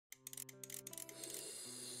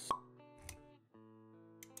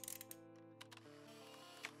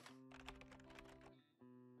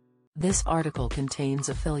This article contains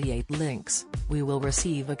affiliate links. We will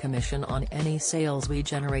receive a commission on any sales we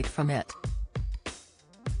generate from it.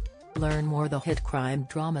 Learn more. The hit crime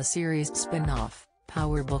drama series spin-off,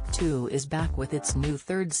 Power Book 2 is back with its new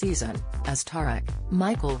third season, as Tarek,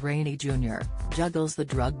 Michael Rainey Jr., juggles the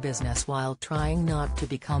drug business while trying not to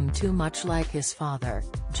become too much like his father,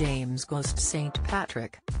 James Ghost St.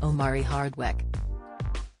 Patrick, Omari Hardwick.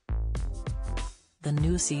 The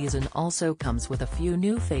new season also comes with a few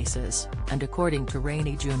new faces, and according to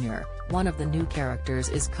Rainey Jr., one of the new characters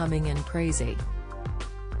is coming in crazy.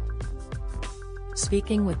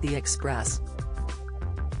 Speaking with The Express.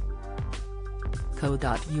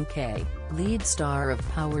 Co.uk, lead star of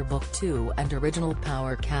Power Book 2 and original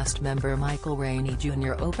Power cast member Michael Rainey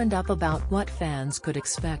Jr. opened up about what fans could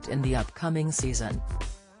expect in the upcoming season.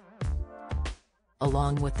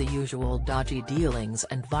 Along with the usual dodgy dealings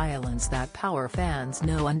and violence that Power fans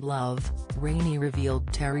know and love, Rainey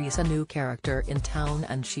revealed Terry's a new character in town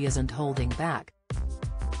and she isn't holding back.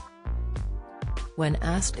 When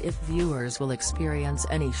asked if viewers will experience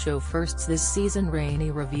any show firsts this season,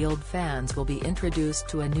 Rainey revealed fans will be introduced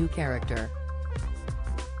to a new character.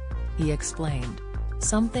 He explained,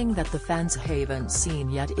 "Something that the fans haven't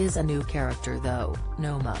seen yet is a new character though,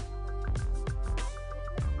 Noma.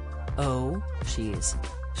 Oh, she's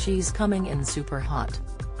coming in super hot.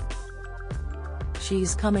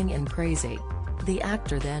 She's coming in crazy." The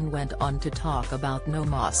actor then went on to talk about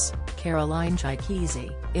Noma's, Caroline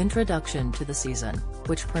Chikese, introduction to the season,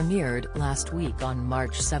 which premiered last week on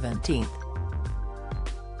March 17.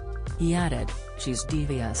 He added, "She's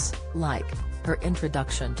devious, like, her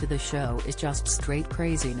introduction to the show is just straight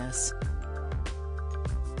craziness."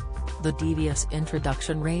 The devious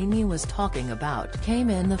introduction Rainey was talking about came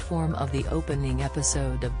in the form of the opening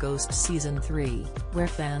episode of Ghost Season 3, where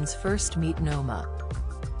fans first meet Noma.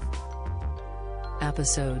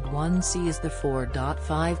 Episode 1 sees the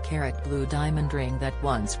 4.5-carat blue diamond ring that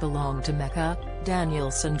once belonged to Mecca, Daniel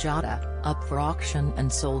Sanjata, up for auction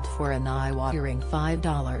and sold for an eye-watering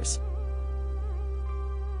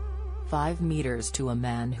 $5.5 million to a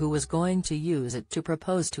man who was going to use it to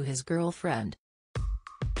propose to his girlfriend.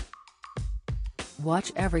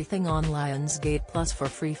 Watch everything on Lionsgate Plus for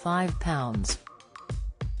free.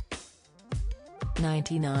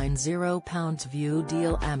 £99 view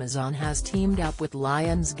deal. Amazon has teamed up with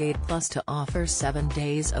Lionsgate Plus to offer 7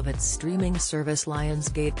 days of its streaming service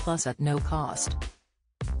Lionsgate Plus at no cost.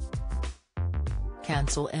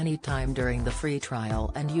 Cancel anytime during the free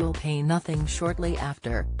trial and you'll pay nothing shortly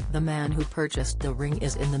after. The man who purchased the ring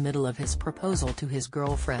is in the middle of his proposal to his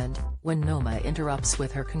girlfriend, when Noma interrupts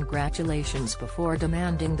with her congratulations before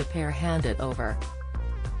demanding the pair hand it over.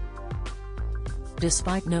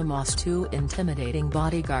 Despite Noma's 2 intimidating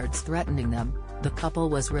bodyguards threatening them, the couple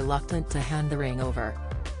was reluctant to hand the ring over.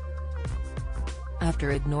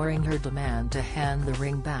 After ignoring her demand to hand the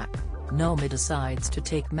ring back, Noma decides to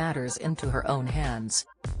take matters into her own hands.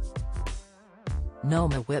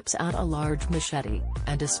 Noma whips out a large machete,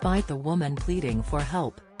 and despite the woman pleading for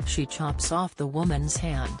help, she chops off the woman's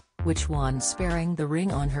hand, which one sparing the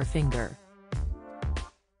ring on her finger.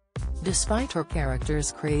 Despite her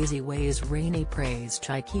character's crazy ways, Rainey praised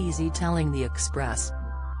Chikese, telling The Express.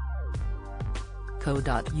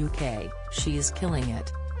 Co.uk, "She's killing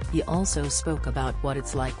it." He also spoke about what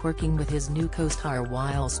it's like working with his new co-star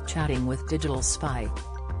whilst chatting with Digital Spy.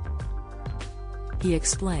 He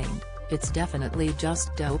explained, "It's definitely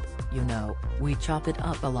just dope, you know, we chop it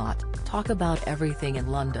up a lot, talk about everything in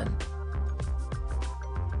London.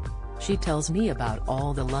 She tells me about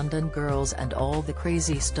all the London girls and all the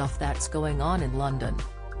crazy stuff that's going on in London.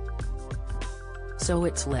 So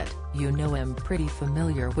it's lit, you know. I'm pretty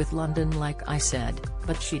familiar with London like I said,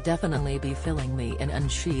 but she definitely be filling me in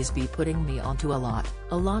and she's be putting me onto a lot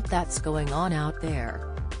that's going on out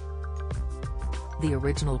there." The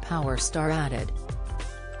original Power star added.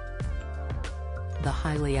 The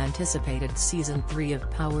highly anticipated Season 3 of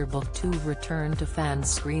Power Book 2 returned to fan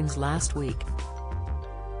screens last week.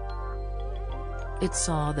 It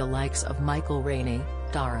saw the likes of Michael Rainey,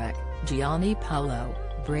 Tarek, Gianni Paolo,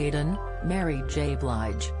 Braden, Mary J.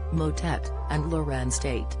 Blige, Motet, and Lorenz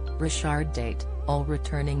Tate, Richard Tate, all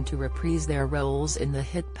returning to reprise their roles in the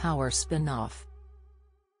hit Power spin-off.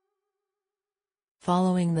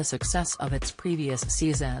 Following the success of its previous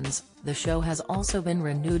seasons, the show has also been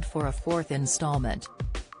renewed for a 4th installment.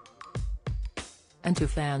 And to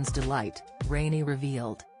fans' delight, Rainey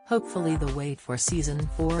revealed, "Hopefully the wait for Season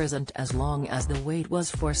 4 isn't as long as the wait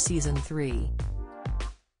was for Season 3.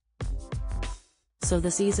 So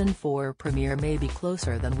the Season 4 premiere may be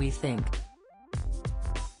closer than we think."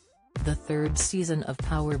 The third season of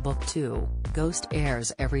Power Book 2, Ghost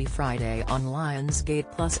airs every Friday on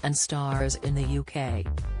Lionsgate Plus and Stars in the UK.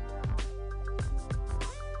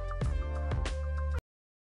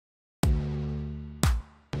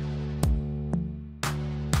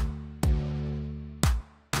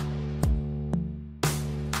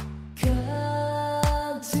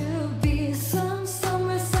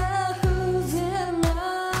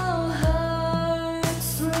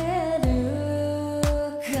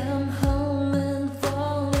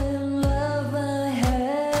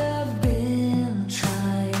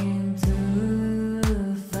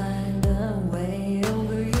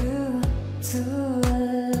 To